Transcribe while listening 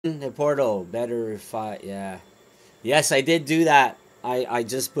The portal. Better fight. Yeah. Yes, I did do that. I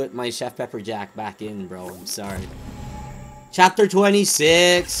just put my Chef Pepper Jack back in, bro. I'm sorry. Chapter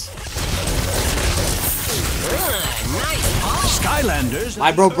 26. Skylanders.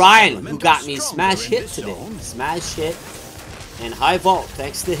 My bro Brian, who got me smash hit today. Smash hit and high vault,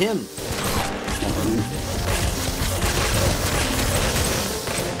 thanks to him.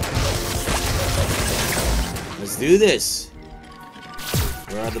 Let's do this.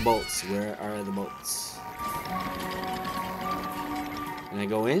 Where are the bolts? Where are the bolts? Can I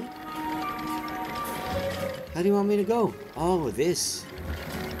go in? How do you want me to go? Oh, this.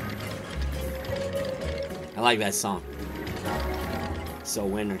 I like that song. So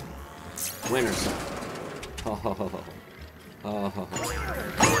winner. Winner song. Oh.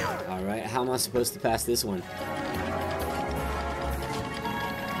 Alright, how am I supposed to pass this one?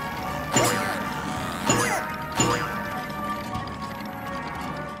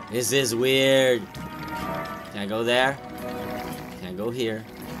 This is weird. Can I go there? Can I go here?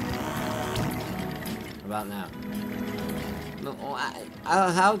 What about now? No,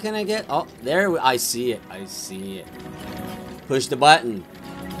 how can I get? Oh, there. I see it. I see it. Push the button.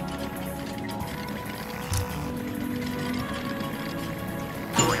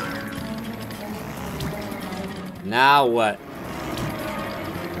 Now what?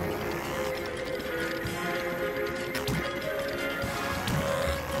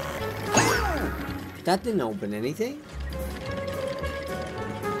 That didn't open anything.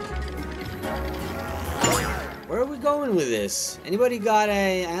 Where are we going with this? Anybody got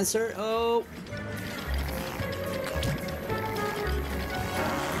an answer? Oh.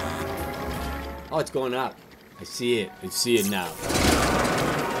 Oh, it's going up. I see it. I see it now.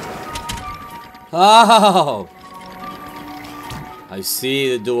 Oh. I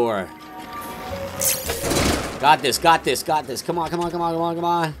see the door. Got this, got this, got this. Come on, come on, come on, come on, come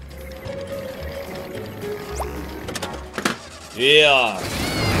on. Yeah.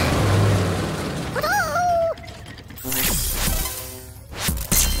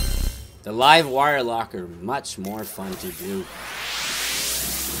 The live wire locker, much more fun to do.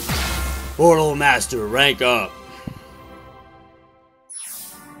 Portal Master, rank up.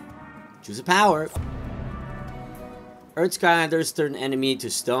 Choose a power. Earth Skylanders turn enemy to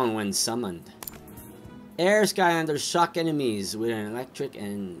stone when summoned. Air Skylanders shock enemies with an electric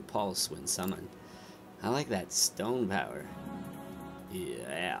and pulse when summoned. I like that stone power.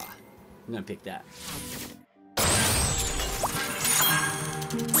 Yeah. I'm gonna pick that.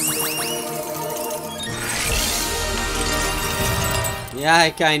 Yeah,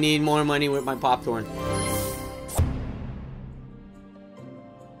 I kinda need more money with my popcorn.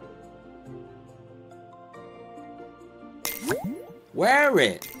 Wear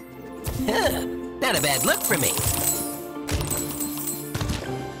it! Not a bad look for me.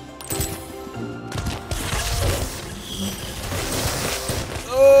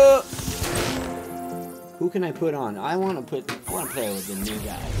 Who can I put on? I wanna play with the new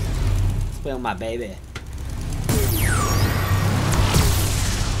guy. Let's play with my baby.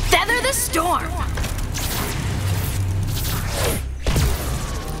 Feather the storm!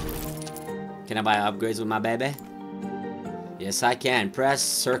 Can I buy upgrades with my baby? Yes, I can. Press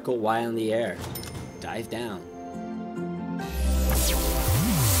circle while in the air. Dive down.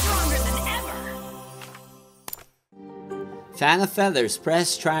 Stronger than ever! Fan of feathers.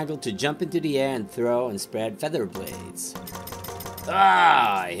 Press triangle to jump into the air and throw and spread feather blades.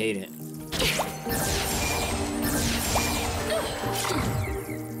 Ah, I hate it.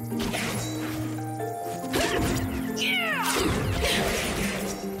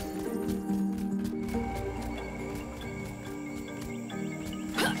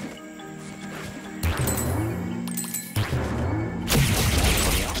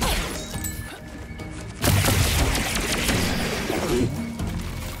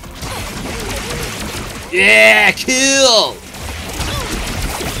 Yeah, kill!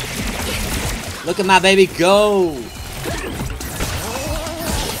 Look at my baby go!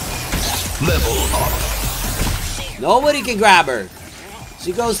 Level up. Nobody can grab her.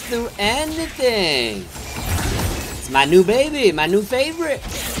 She goes through anything. It's my new baby, my new favorite.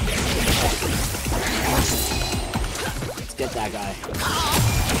 Let's get that guy.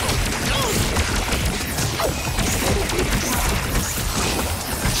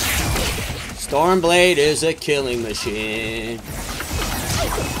 Stormblade is a killing machine.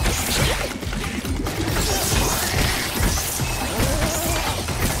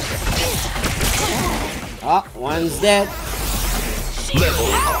 Oh, one's dead. Level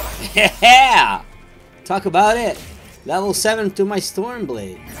up. Yeah! Talk about it. Level 7 to my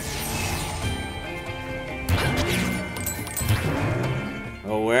Stormblade.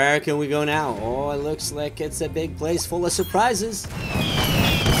 Oh, where can we go now? Oh, it looks like it's a big place full of surprises.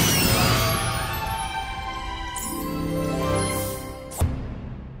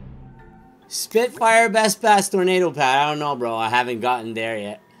 Spitfire Best Pass Tornado Pad. I don't know, bro. I haven't gotten there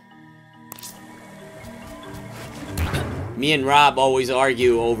yet. Me and Rob always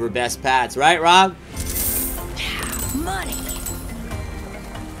argue over best pads, right, Rob? Money.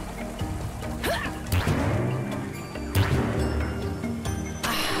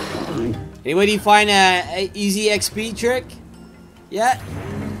 Anybody find a easy XP trick yet?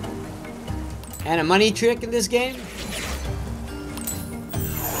 And a money trick in this game?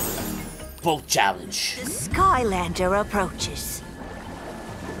 Boat challenge. The Skylander approaches.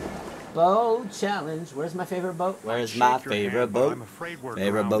 Boat challenge. Where's my favorite boat? Where's my favorite boat?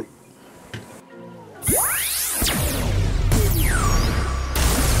 Favorite boat.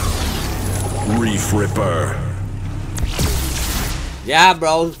 Reef Ripper. Yeah,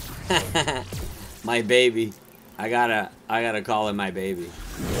 bro. My baby. I gotta call it my baby.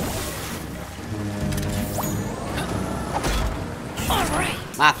 All right.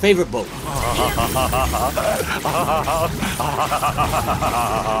 My favorite boat.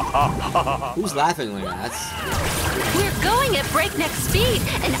 Who's laughing like that? We're going at breakneck speed,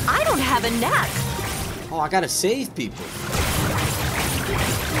 and I don't have a neck. Oh, I gotta save people.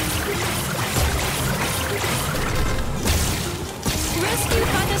 Rescued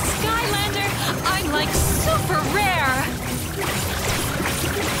by the Skylander, I'm like super rare.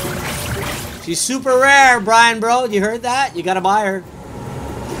 She's super rare, Brian, bro. You heard that? You gotta buy her.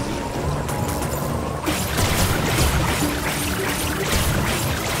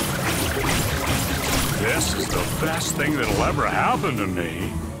 This is the best thing that'll ever happen to me.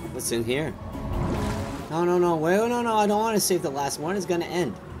 What's in here? No, no, no. Wait, no, no. I don't want to save the last one. It's gonna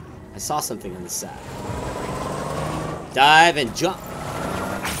end. I saw something on the side. Dive and jump.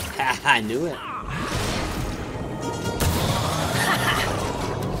 I knew it.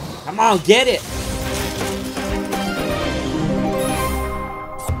 Come on, get it.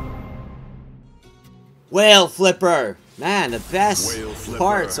 Whale flipper. Man, the best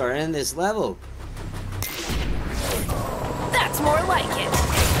parts are in this level. That's more like it.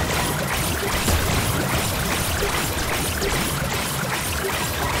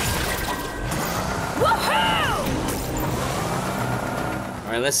 Woohoo!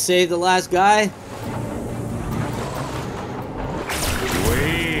 All right, let's save the last guy.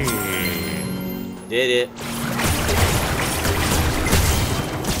 Wait. Did it.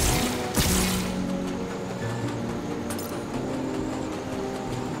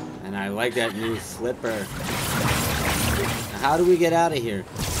 And I like that new flipper. Now, how do we get out of here?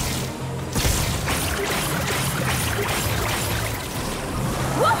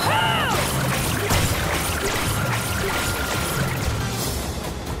 Woohoo!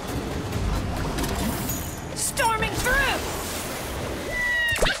 Storming through!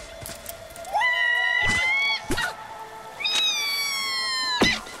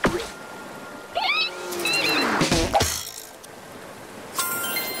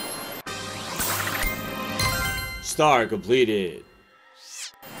 Star completed.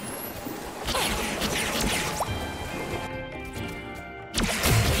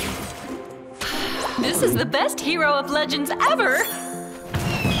 This is the best Hero of Legends ever!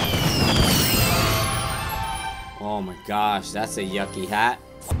 Oh my gosh, that's a yucky hat.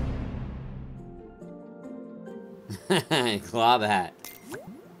 Glob hat.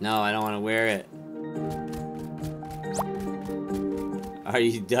 No, I don't want to wear it. Are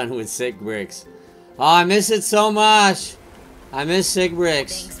you done with Sick Bricks? Oh, I miss it so much. I miss Sick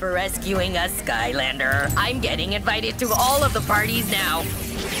Bricks. Thanks for rescuing us, Skylander. I'm getting invited to all of the parties now.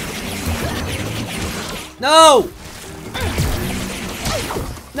 No!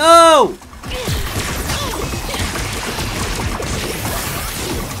 No!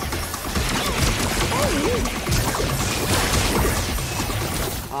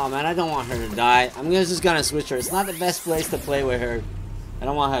 Oh man, I don't want her to die. I'm just gonna switch her. It's not the best place to play with her. I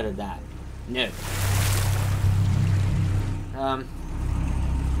don't want her to die. No.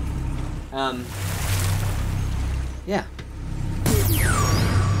 Yeah.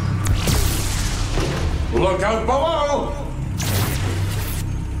 Look out below!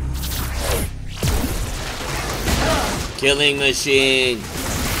 Killing machine.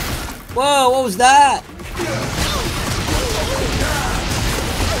 Whoa, what was that?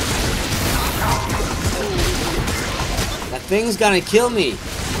 That thing's gonna kill me.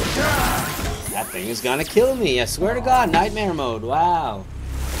 That thing is gonna kill me. I swear to God, nightmare mode. Wow.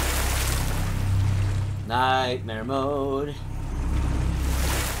 Nightmare mode.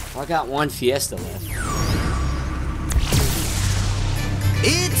 I got one Fiesta left.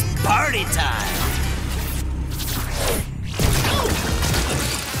 It's party time!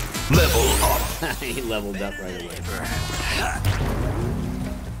 Level up. He leveled up right away.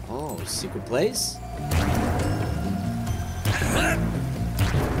 Oh, secret place?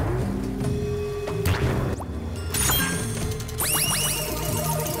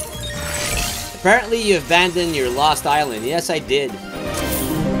 Apparently you abandoned your lost island. Yes, I did.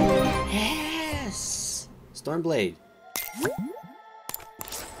 Yes! Stormblade.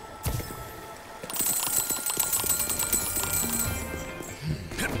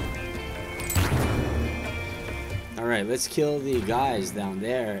 Alright, let's kill the guys down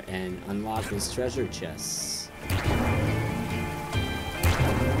there and unlock this treasure chest.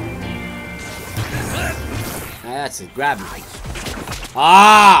 That's it, grab me.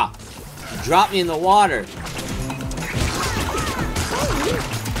 Ah! You dropped me in the water.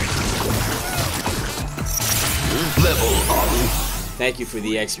 Level up. Thank you for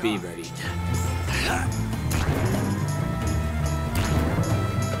the XP, buddy.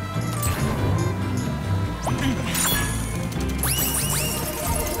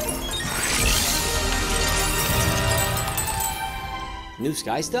 New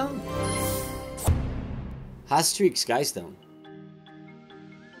Skystone? Hot Streak Skystone.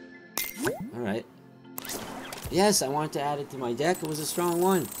 Alright. Yes, I wanted to add it to my deck. It was a strong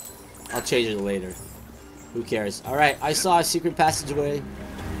one. I'll change it later. Who cares? Alright, I saw a secret passageway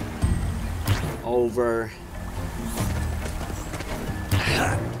over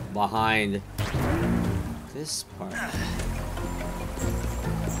behind this part.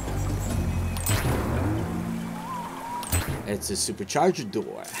 It's a supercharger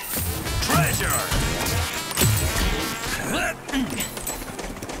door. Treasure!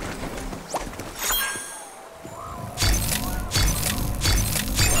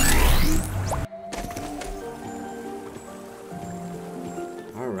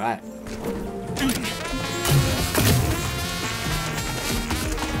 Alright.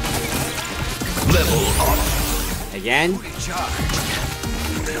 Level up. Again?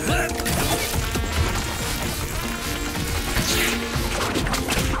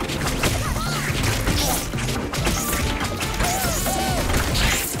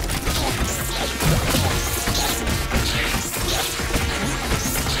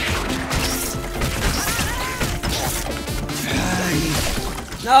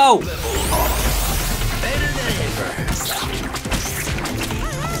 No! Better than ever.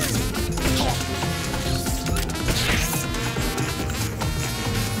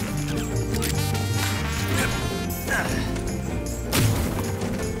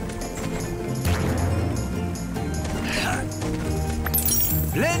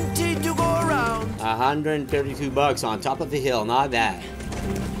 Plenty to go around. $132 on top of the hill, not bad.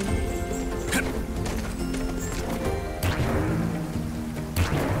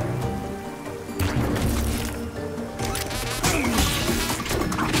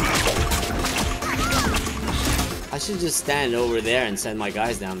 I should just stand over there and send my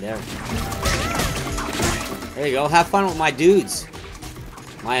guys down there. There you go, have fun with my dudes.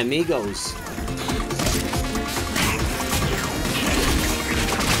 My amigos.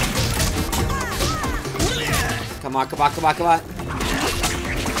 Come on, come on, come on, come on.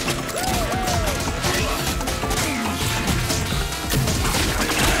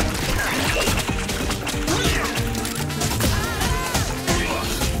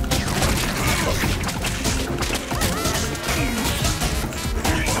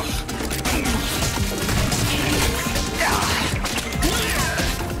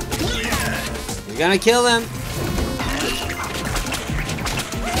 You're gonna kill him.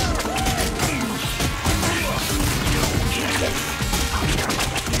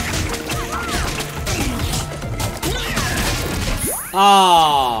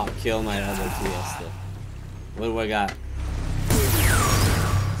 Oh, kill my other Fiesta. What do I got?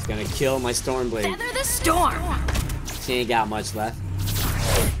 It's gonna kill my Stormblade. Feather the storm. She ain't got much left.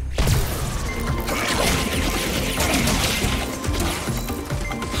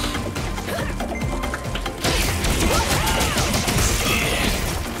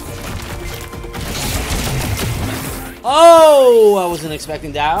 Oh, I wasn't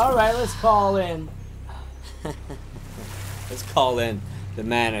expecting that. All right, let's call in. Let's call in the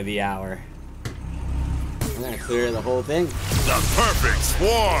man of the hour. I'm gonna clear the whole thing. The perfect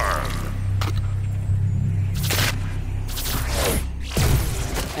swarm.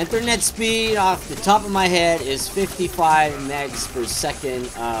 Internet speed off the top of my head is 55 megs per second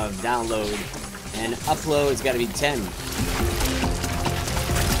of download, and upload's gotta be 10.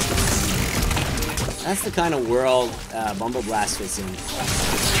 That's the kind of world Bumble Blast fits in.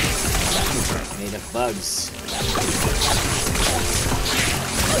 Made of bugs.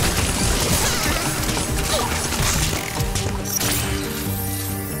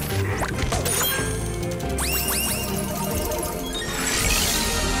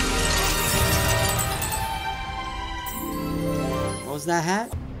 hell's that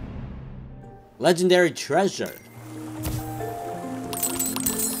hat? Legendary treasure.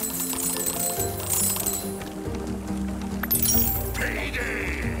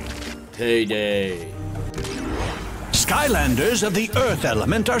 Payday. Skylanders of the Earth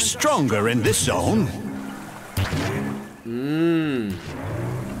element are stronger in this zone.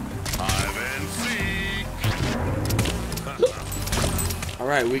 Hide and seek.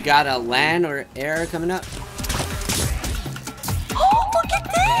 Alright, we got a land or air coming up. Oh, look at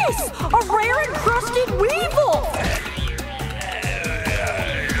this! A rare encrusted weevil!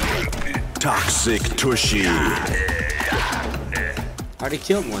 Toxic Tushy. Already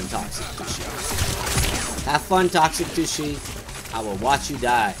killed one Toxic Tushy. Have fun, Toxic Tushy. I will watch you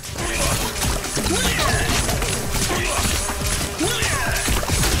die.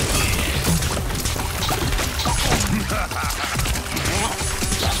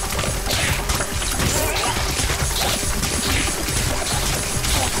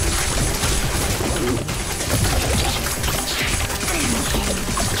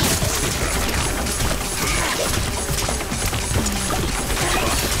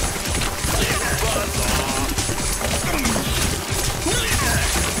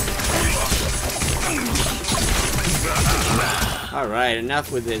 Alright,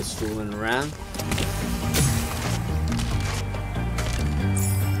 enough with this fooling around.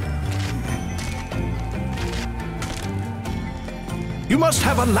 You must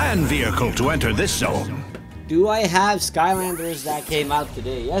have a land vehicle to enter this zone. Do I have Skylanders that came out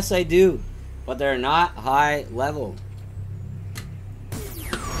today? Yes, I do. But they're not high level.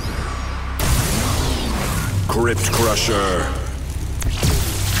 Crypt Crusher.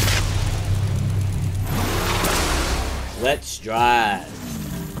 Let's drive.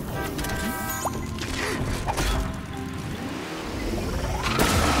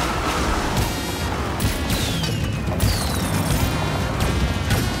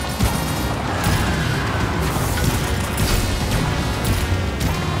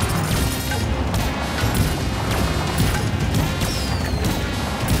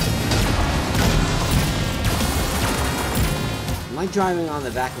 Am I driving on the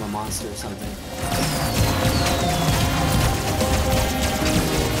back of a monster or something?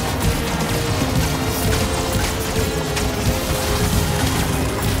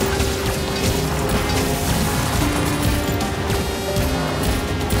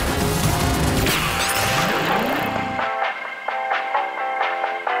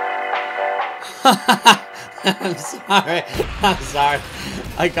 I'm sorry. I'm sorry.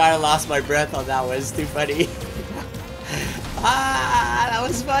 I kind of lost my breath on that one. It's too funny. Ah, that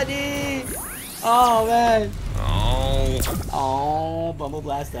was funny. Oh, man. Oh, Bumble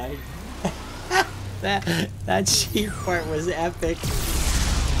Blast died. that sheep part was epic.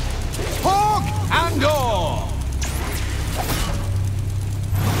 Hawk and door.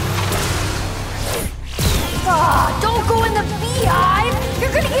 Ah, don't go in the beehive!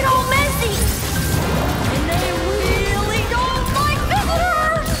 You're gonna get all messy! And they really don't like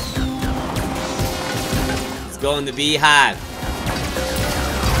visitors! Let's go in the beehive.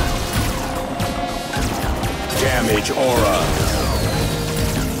 Damage Aura.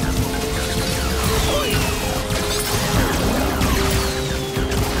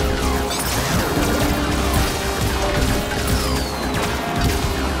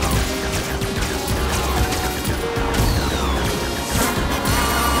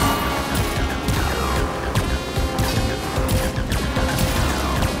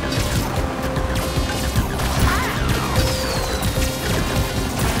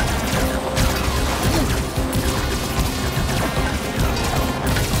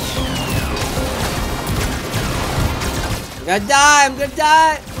 I'm gonna die. I'm gonna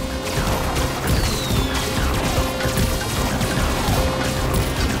die.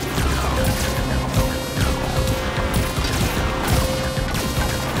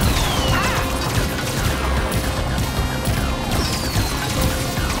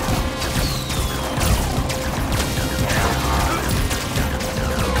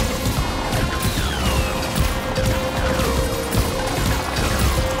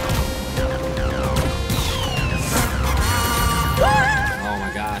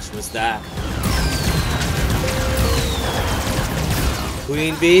 What's that?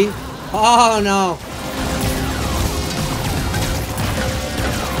 Queen Bee? Oh no!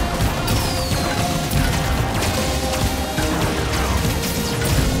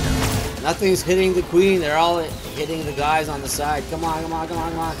 Nothing's hitting the queen, they're all hitting the guys on the side. Come on, come on, come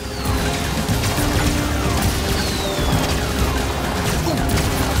on, come on.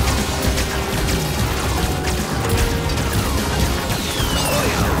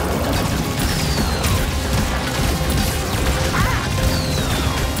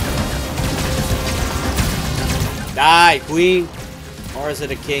 Die, queen. Or is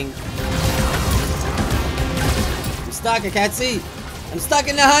it a king? I'm stuck, I can't see. I'm stuck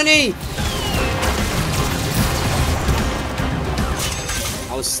in the honey.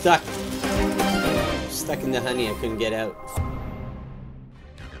 I was stuck. Stuck in the honey, I couldn't get out.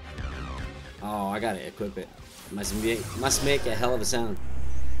 Oh, I gotta equip it. Must make a hell of a sound.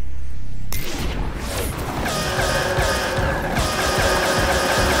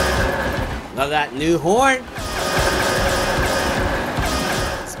 Love that new horn.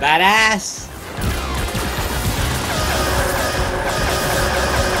 It's badass.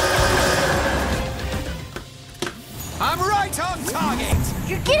 I'm right on target.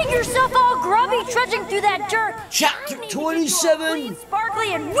 You're getting yourself all grubby trudging through that dirt. Chapter I need to get you all 27. clean,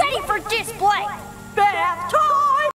 sparkly, and ready for display. Bath time!